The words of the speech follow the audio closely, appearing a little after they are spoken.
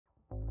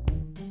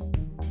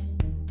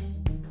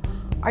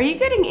Are you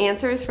getting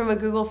answers from a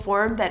Google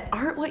form that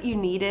aren't what you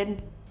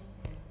needed?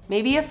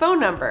 Maybe a phone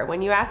number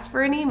when you asked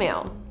for an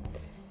email.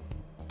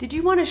 Did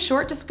you want a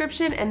short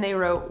description and they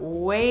wrote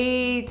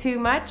way too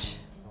much?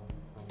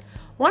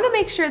 Want to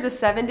make sure the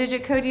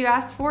 7-digit code you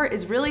asked for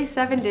is really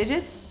 7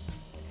 digits?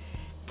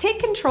 Take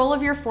control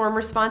of your form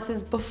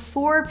responses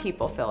before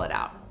people fill it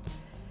out.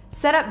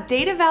 Set up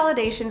data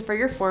validation for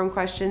your form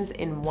questions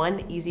in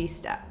one easy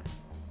step.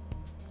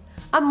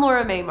 I'm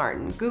Laura Mae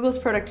Martin, Google's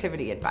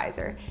Productivity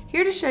Advisor,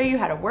 here to show you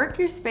how to work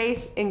your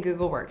space in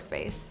Google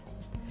Workspace.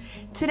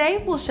 Today,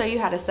 we'll show you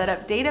how to set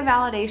up data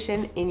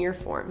validation in your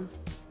form.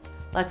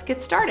 Let's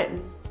get started.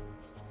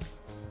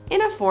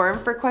 In a form,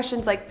 for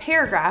questions like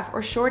paragraph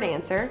or short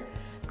answer,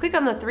 click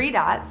on the 3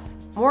 dots,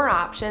 More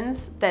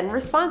Options, then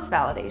Response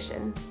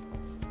Validation.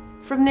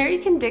 From there,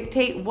 you can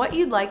dictate what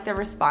you'd like the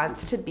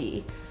response to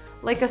be,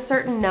 like a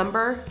certain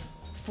number,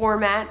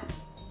 format,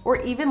 or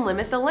even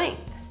limit the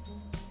length.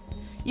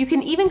 You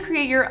can even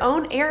create your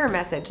own error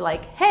message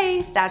like,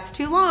 "Hey, that's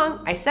too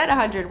long, I said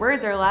 100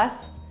 words or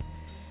less."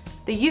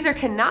 The user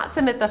cannot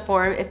submit the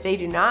form if they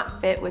do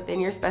not fit within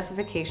your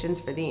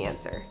specifications for the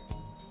answer.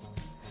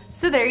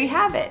 So there you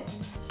have it.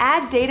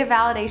 Add data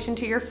validation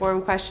to your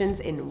form questions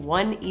in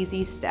one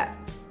easy step.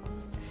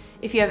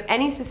 If you have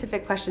any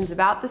specific questions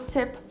about this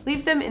tip,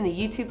 leave them in the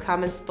YouTube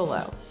comments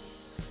below.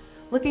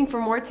 Looking for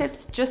more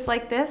tips just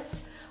like this?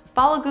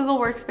 Follow Google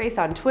Workspace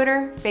on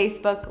Twitter,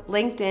 Facebook,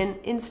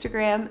 LinkedIn,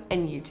 Instagram,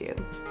 and YouTube.